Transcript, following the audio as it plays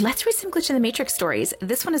Let's read some Glitch in the Matrix stories.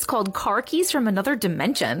 This one is called Car Keys from Another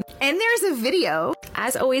Dimension. And there's a video.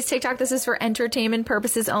 As always, TikTok, this is for entertainment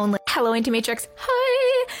purposes only. Hello, Anti-Matrix.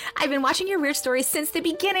 Hi! I've been watching your weird stories since the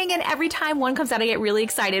beginning, and every time one comes out, I get really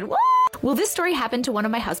excited. Woo! Well, this story happened to one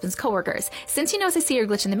of my husband's coworkers. Since he knows I see your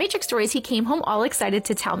Glitch in the Matrix stories, he came home all excited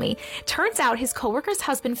to tell me. Turns out his coworker's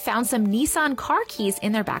husband found some Nissan car keys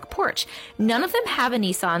in their back porch. None of them have a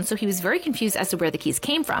Nissan, so he was very confused as to where the keys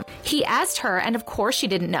came from. He asked her, and of course she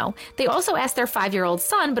didn't know. They also asked their 5-year-old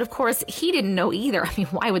son, but of course he didn't know either. I mean,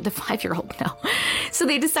 why would the 5-year-old know? So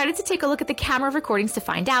they decided to take a look at the camera recordings to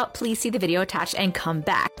find out. Please see the video attached and come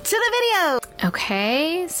back to the video.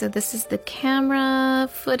 Okay, so this is the camera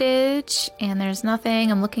footage, and there's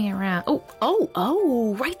nothing. I'm looking around.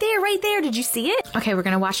 Oh, right there. Did you see it? Okay, we're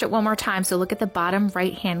gonna watch it one more time. So look at the bottom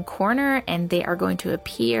right-hand corner, and they are going to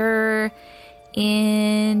appear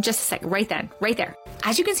in just a second. Right there.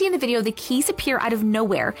 As you can see in the video, the keys appear out of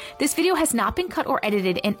nowhere. This video has not been cut or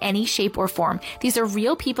edited in any shape or form. These are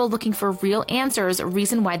real people looking for real answers, a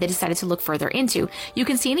reason why they decided to look further into. You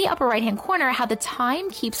can see in the upper right-hand corner how the time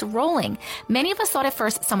keeps rolling. Many of us thought at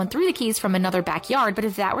first someone threw the keys from another backyard, but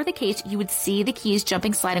if that were the case, you would see the keys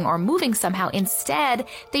jumping, sliding, or moving somehow. Instead,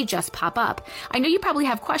 they just pop up. I know you probably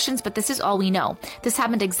have questions, but this is all we know. This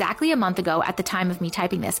happened exactly a month ago at the time of me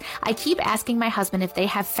typing this. I keep asking my husband if they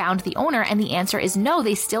have found the owner, and the answer is no.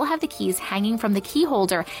 They still have the keys hanging from the key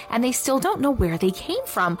holder, and they still don't know where they came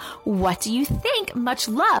from. What do you think? Much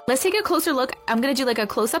love. Let's take a closer look. I'm gonna do like a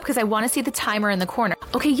close-up because I want to see the timer in the corner.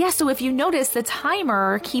 Okay, yeah, so if you notice, the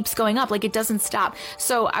timer keeps going up, like it doesn't stop.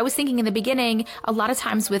 So I was thinking in the beginning, a lot of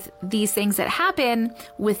times with these things that happen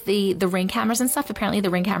with the Ring cameras and stuff, apparently the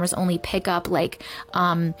Ring cameras only pick up like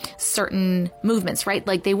certain movements, right?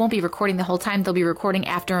 Like they won't be recording the whole time. They'll be recording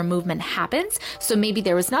after a movement happens. So maybe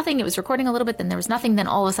there was nothing, it was recording a little bit, then there was nothing, then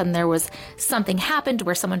all of a sudden there was something happened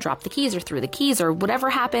where someone dropped the keys or threw the keys or whatever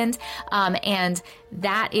happened. And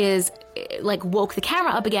that is like woke the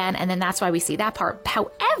camera up again. And then that's why we see that part.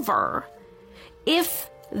 However, if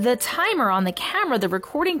the timer on the camera, the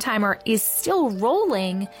recording timer is still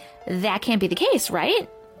rolling, that can't be the case, right?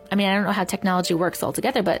 I mean, I don't know how technology works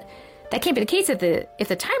altogether, but that can't be the case if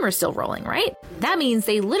the timer is still rolling, right? That means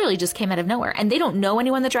they literally just came out of nowhere, and they don't know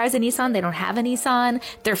anyone that drives a Nissan. They don't have a Nissan.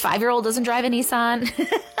 Their 5-year-old doesn't drive a Nissan.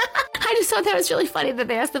 I just thought that was really funny that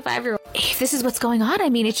they asked the 5-year-old if this is what's going on. I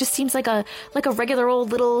mean, it just seems like a regular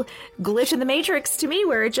old little glitch in the Matrix to me,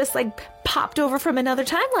 where it just like popped over from another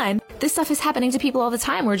timeline. This stuff is happening to people all the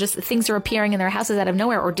time, where just things are appearing in their houses out of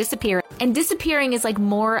nowhere or disappear. And disappearing is like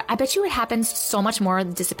more, I bet you it happens so much more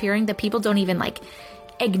disappearing that people don't even like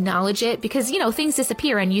acknowledge it, because, you know, things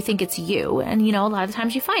disappear and you think it's you, and, you know, a lot of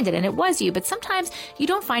times you find it and it was you, but sometimes you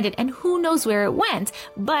don't find it and who knows where it went.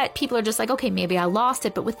 But people are just like, okay, maybe I lost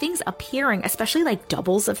it. But with things appearing, especially like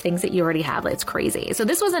doubles of things that you already have, it's crazy. So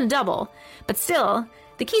this wasn't a double, but still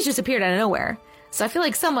the keys just appeared out of nowhere. So I feel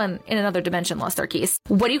like someone in another dimension lost their keys.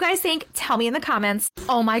 What do you guys think? Tell me in the comments.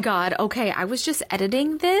 Oh my God. Okay. I was just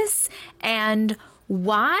editing this, and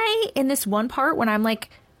why in this one part when I'm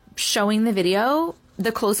like showing the video,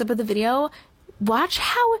 the close-up of the video, watch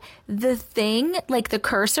how the thing, like the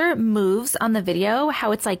cursor moves on the video,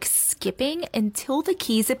 how it's like skipping until the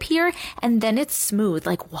keys appear, and then it's smooth.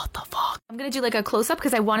 Like, what the fuck? I'm gonna do like a close-up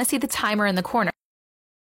because I want to see the timer in the corner.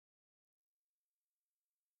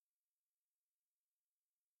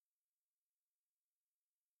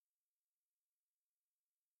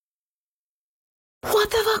 What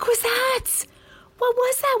the fuck was that? What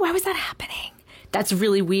was that? Why was that happening? That's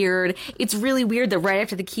really weird. It's really weird that right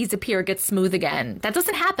after the keys appear, it gets smooth again. That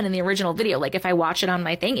doesn't happen in the original video. Like if I watch it on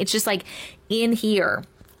my thing, it's just like in here.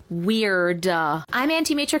 Weird. I'm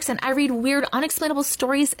Anti-Matrix, and I read weird, unexplainable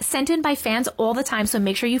stories sent in by fans all the time. So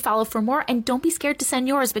make sure you follow for more, and don't be scared to send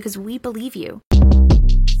yours because we believe you.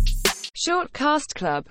 Short Cast Club.